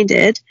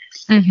dirty-minded,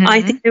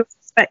 I think we're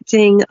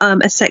expecting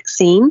a sex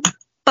scene,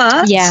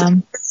 but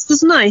this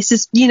was nice.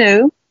 It's, you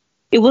know,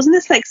 it wasn't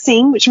a sex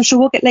scene, which I'm sure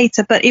we'll get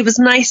later, but it was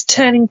a nice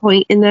turning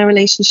point in their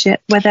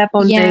relationship where they're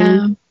bonding.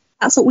 Yeah.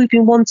 That's what we've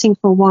been wanting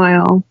for a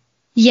while.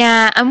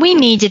 Yeah, and we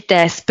needed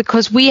this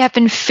because we have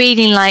been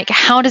feeling like,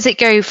 how does it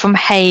go from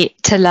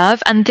hate to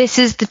love? And this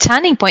is the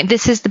turning point.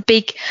 This is the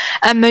big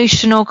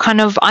emotional kind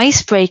of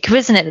icebreaker,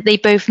 isn't it, that they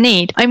both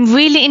need? I'm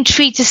really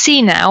intrigued to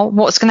see now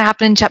what's going to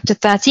happen in chapter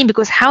 13,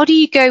 because how do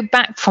you go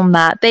back from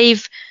that?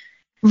 They've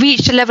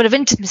reached a level of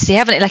intimacy,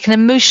 haven't it? Like an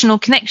emotional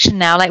connection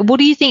now. Like, what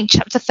do you think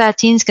chapter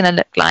 13 is going to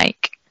look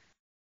like?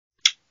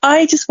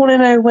 I just want to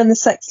know when the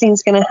sex scene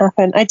is going to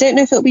happen. I don't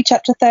know if it'll be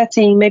chapter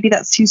 13. Maybe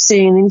that's too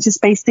soon. They need to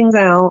space things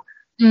out.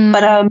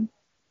 But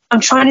I'm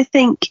trying to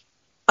think.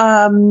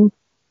 Then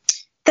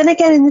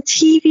again, in the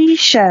TV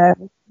show,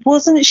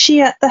 wasn't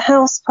she at the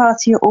house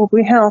party at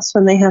Aubrey House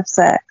when they have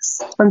sex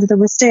under the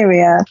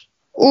wisteria?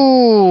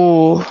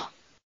 Ooh.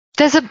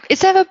 Is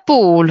there a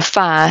ball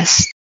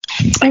first?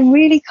 I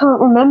really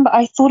can't remember.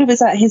 I thought it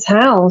was at his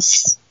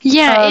house.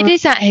 Yeah, it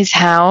is at his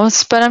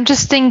house, but I'm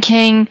just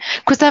thinking,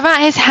 because they're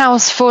at his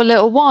house for a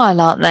little while,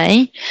 aren't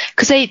they?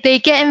 Because they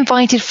get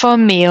invited for a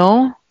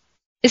meal.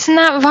 Isn't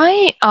that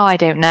right? Oh, I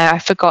don't know.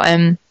 I've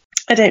forgotten.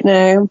 I don't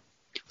know.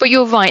 But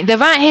you're right.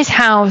 They're at his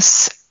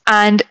house,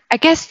 and I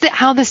guess that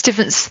how this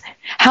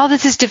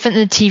is different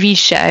than the TV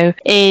show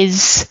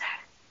is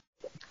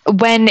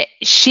when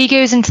she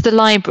goes into the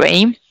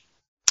library,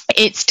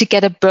 it's to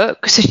get a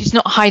book, so she's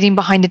not hiding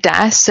behind a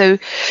desk. So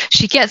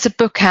she gets a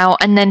book out,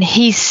 and then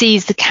he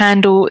sees the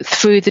candle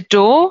through the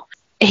door.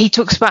 He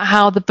talks about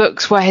how the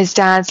books were his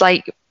dad's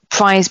like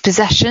prized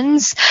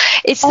possessions.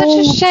 It's such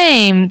a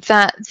shame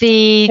that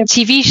the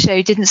TV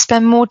show didn't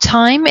spend more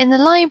time in the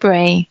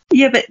library.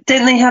 Yeah, but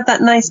didn't they have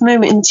that nice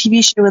moment in the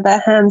TV show where their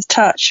hands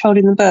touch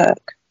holding the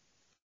book?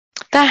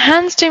 Their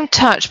hands don't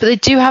touch, but they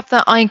do have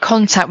that eye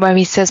contact where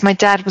he says, "My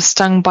dad was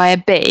stung by a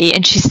bee,"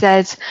 and she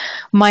says,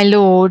 "My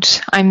lord,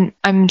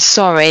 I'm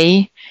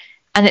sorry,"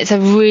 and it's a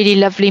really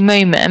lovely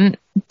moment.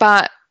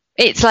 But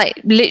it's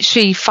like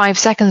literally 5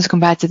 seconds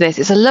compared to this.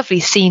 It's a lovely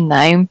scene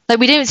though. Like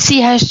we don't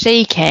see her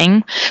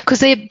shaking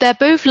because they're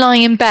both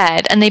lying in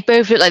bed and they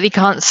both look like they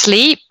can't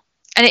sleep,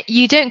 and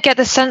you don't get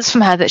the sense from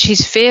her that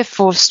she's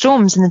fearful of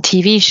storms in the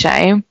TV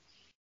show.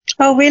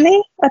 Oh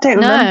really? I don't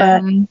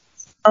remember.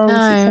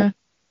 No.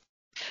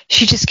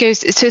 She just goes,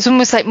 so it's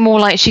almost like more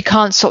like she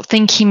can't stop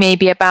thinking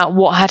maybe about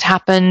what had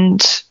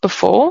happened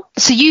before.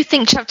 So you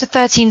think chapter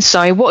 13,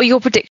 sorry, what are your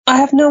predictions? I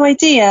have no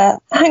idea.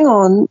 Hang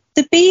on.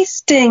 The bee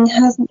sting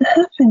hasn't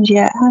happened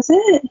yet, has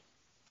it?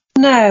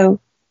 No.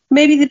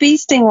 Maybe the bee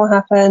sting will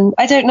happen.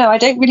 I don't know. I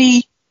don't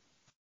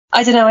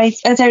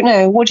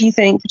know. What do you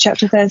think for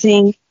chapter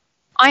 13?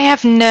 I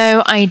have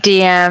no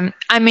idea.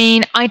 I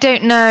mean, I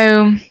don't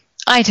know.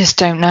 I just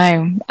don't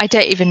know. I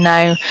don't even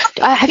know.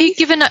 Have you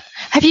given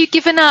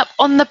up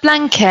on the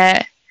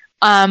blanket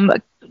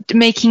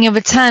making a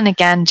return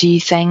again, do you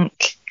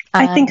think?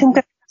 I think I'm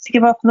going to have to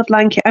give up on the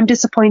blanket. I'm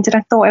disappointed.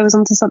 I thought I was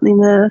onto something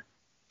there.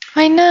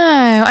 I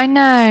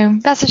know.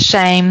 That's a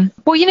shame.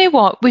 Well, you know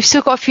what? We've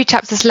still got a few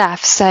chapters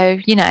left, so,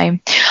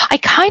 I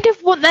kind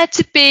of want there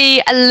to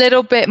be a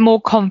little bit more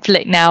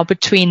conflict now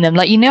between them.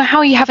 Like, you know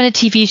how you have in a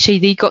TV show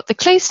that you got the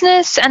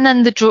closeness and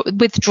then the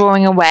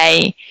withdrawing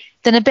away,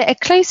 then a bit of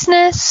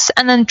closeness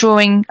and then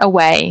drawing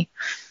away.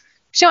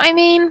 Do you know what I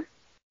mean?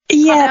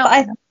 Yeah, but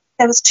I think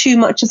there was too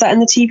much of that in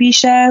the TV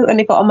show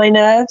and it got on my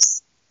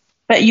nerves.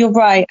 But you're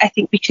right. I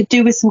think we could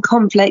do with some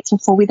conflict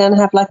before we then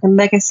have like a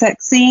mega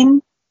sex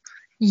scene.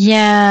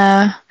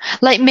 Yeah.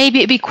 Like maybe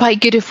it'd be quite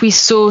good if we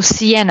saw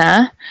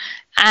Sienna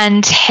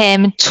and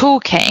him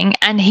talking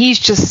and he's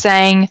just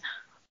saying,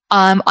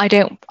 I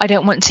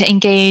don't want to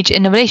engage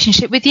in a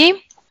relationship with you.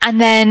 And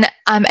then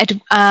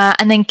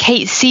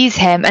Kate sees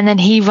him and then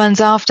he runs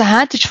after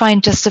her to try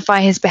and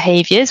justify his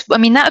behaviours. I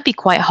mean, that would be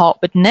quite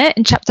hot, wouldn't it,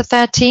 in chapter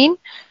 13?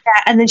 Yeah,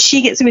 and then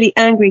she gets really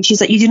angry.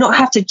 She's like, "You do not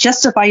have to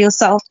justify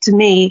yourself to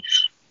me,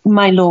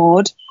 my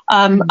lord.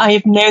 I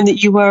have known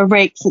that you were a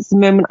rake since the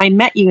moment I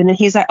met you." And then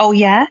he's like, "Oh,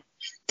 yeah?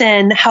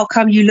 Then how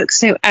come you look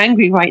so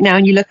angry right now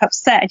and you look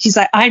upset?" And she's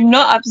like, "I'm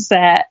not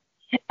upset."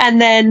 And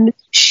then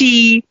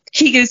he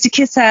goes to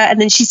kiss her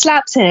and then she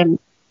slaps him.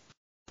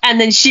 And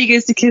then she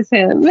goes to kiss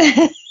him.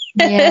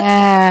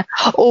 Yeah.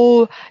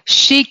 Or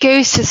she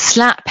goes to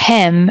slap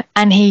him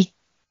and he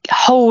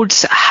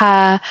holds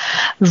her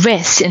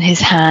wrist in his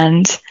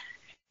hand.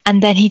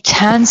 And then he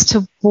turns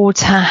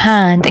towards her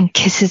hand and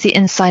kisses the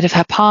inside of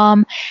her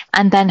palm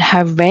and then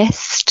her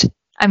wrist.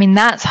 I mean,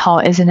 that's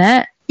hot, isn't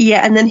it?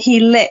 Yeah, and then he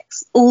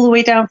licks all the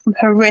way down from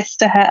her wrist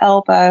to her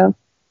elbow.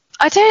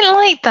 I don't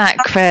like that,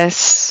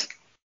 Chris.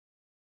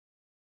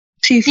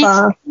 Too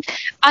far.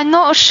 I'm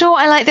not sure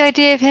I like the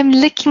idea of him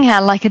licking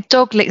her like a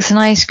dog licks an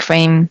ice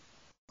cream.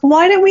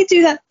 Why don't we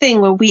do that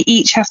thing where we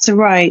each have to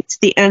write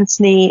the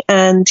Anthony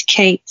and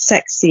Kate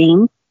sex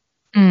scene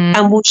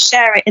and we'll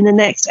share it in the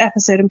next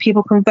episode and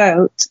people can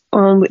vote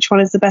on which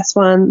one is the best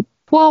one?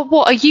 Well,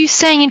 what are you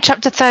saying in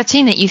chapter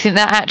 13 that you think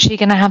they're actually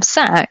going to have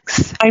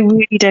sex? I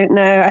really don't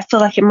know. I feel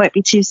like it might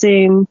be too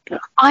soon.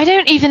 I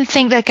don't even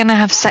think they're going to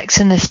have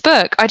sex in this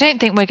book. I don't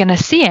think we're going to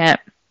see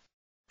it.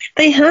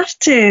 They have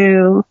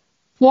to.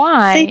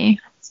 Why? They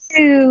have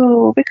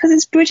to, because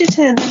it's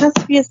Bridgerton. There has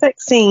to be a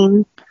sex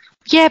scene.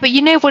 Yeah, but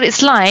you know what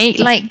it's like?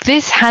 Like,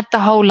 this had the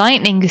whole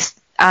lightning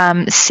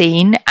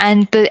scene,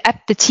 and the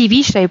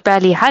TV show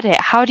barely had it.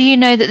 How do you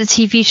know that the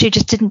TV show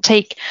just didn't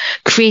take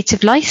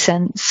creative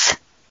license?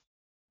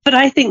 But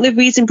I think the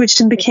reason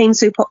Bridgerton became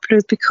so popular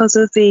is because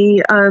of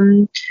the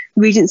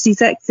Regency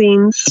sex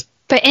scenes.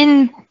 But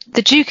in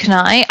The Duke and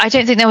I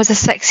don't think there was a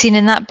sex scene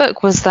in that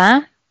book, was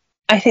there?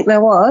 I think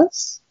there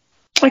was.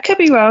 I could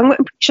be wrong, but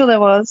I'm pretty sure there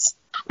was.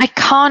 I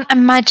can't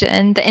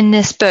imagine that in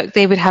this book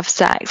they would have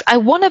sex. I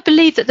want to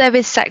believe that there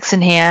is sex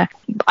in here.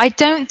 I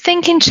don't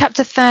think in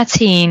chapter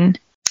 13.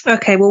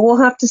 Okay, well,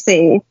 we'll have to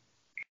see.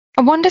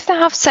 I wonder if they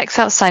have sex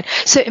outside.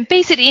 So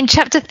basically in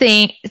chapter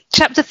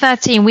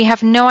 13, we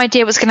have no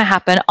idea what's going to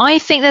happen. I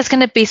think there's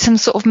going to be some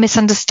sort of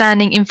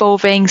misunderstanding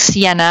involving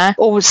Sienna,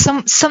 or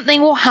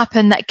something will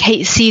happen that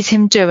Kate sees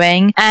him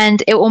doing,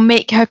 and it will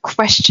make her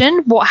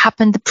question what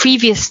happened the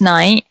previous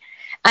night.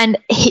 And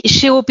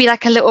she will be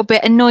like a little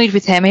bit annoyed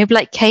with him. He'll be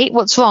like, Kate,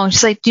 what's wrong?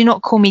 She's like, do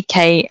not call me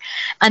Kate.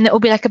 And it will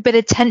be like a bit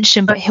of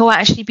tension, but he'll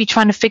actually be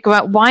trying to figure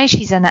out why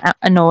she's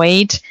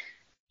annoyed.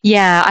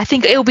 Yeah, I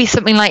think it'll be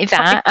something like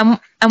that.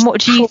 And what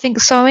do you think,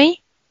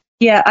 sorry?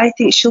 Yeah, I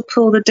think she'll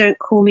pull the don't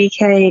call me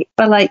Kate.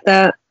 I like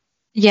that.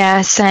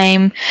 Yeah,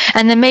 same.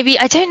 And then maybe,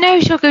 I don't know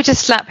if she'll go to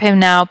slap him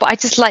now, but I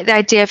just like the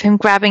idea of him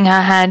grabbing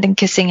her hand and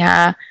kissing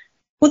her.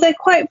 Well, they're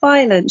quite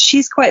violent.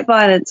 She's quite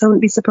violent, so I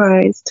wouldn't be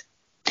surprised.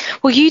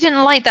 Well, you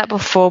didn't like that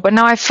before, but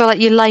now I feel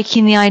like you're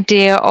liking the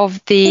idea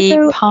of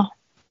the...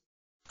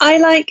 I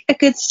like a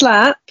good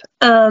slap,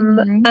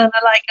 and I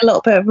like a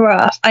little bit of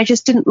rough. I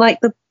just didn't like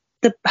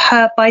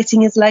her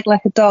biting his leg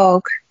like a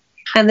dog,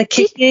 and the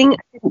kicking. I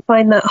didn't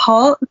find that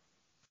hot.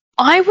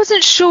 I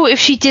wasn't sure if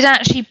she did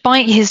actually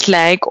bite his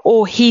leg,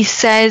 or he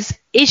says,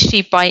 is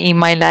she biting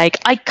my leg?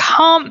 I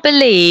can't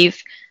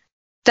believe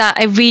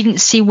that a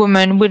Regency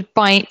woman would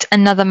bite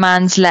another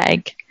man's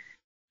leg.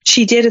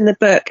 She did in the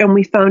book, and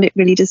we found it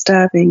really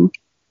disturbing.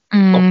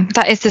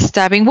 That is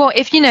disturbing. Well,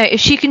 if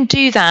she can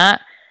do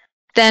that,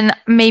 then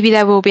maybe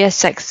there will be a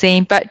sex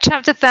scene. But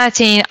chapter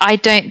 13, I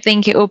don't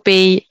think it will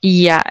be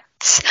yet.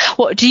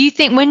 What do you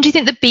think? When do you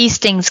think the bee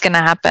sting's going to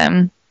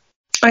happen?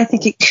 I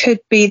think it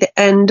could be the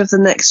end of the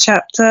next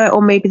chapter,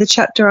 or maybe the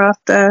chapter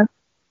after.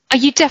 Are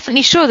you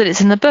definitely sure that it's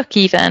in the book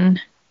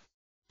even?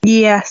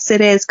 Yes,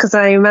 it is, because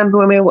I remember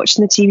when we were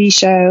watching the TV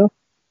show,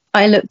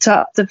 I looked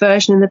up the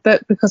version in the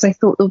book because I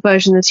thought the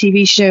version of the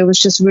TV show was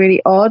just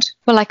really odd.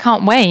 Well, I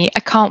can't wait.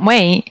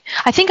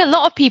 I think a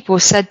lot of people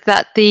said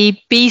that the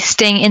bee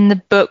sting in the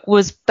book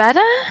was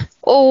better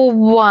or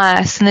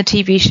worse than the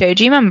TV show.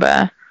 Do you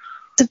remember?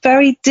 It's a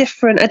very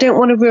different, I don't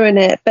want to ruin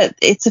it, but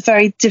it's a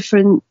very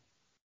different,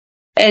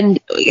 and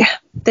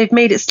they've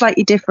made it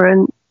slightly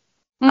different.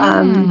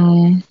 I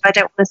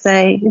don't want to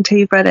say until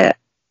you've read it.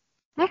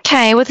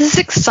 Okay, well, this is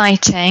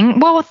exciting.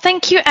 Well,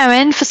 thank you,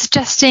 Erin, for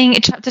suggesting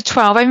chapter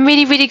 12. I'm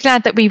really, really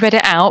glad that we read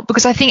it out,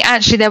 because I think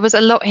actually there was a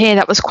lot here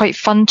that was quite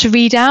fun to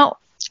read out.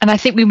 And I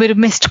think we would have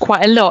missed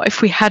quite a lot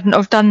if we hadn't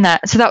have done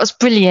that. So that was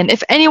brilliant.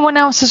 If anyone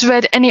else has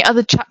read any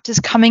other chapters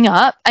coming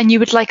up and you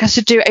would like us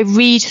to do a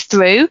read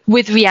through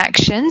with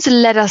reactions,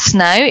 let us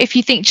know. If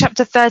you think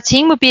chapter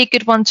 13 would be a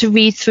good one to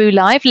read through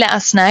live, let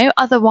us know.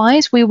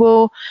 Otherwise, we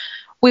will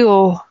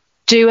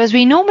do as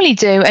we normally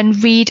do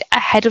and read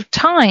ahead of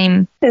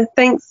time. Yeah,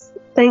 thanks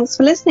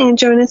for listening, and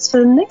join us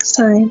for the next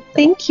time.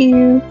 Thank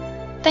you.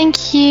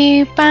 Thank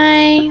you.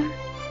 Bye.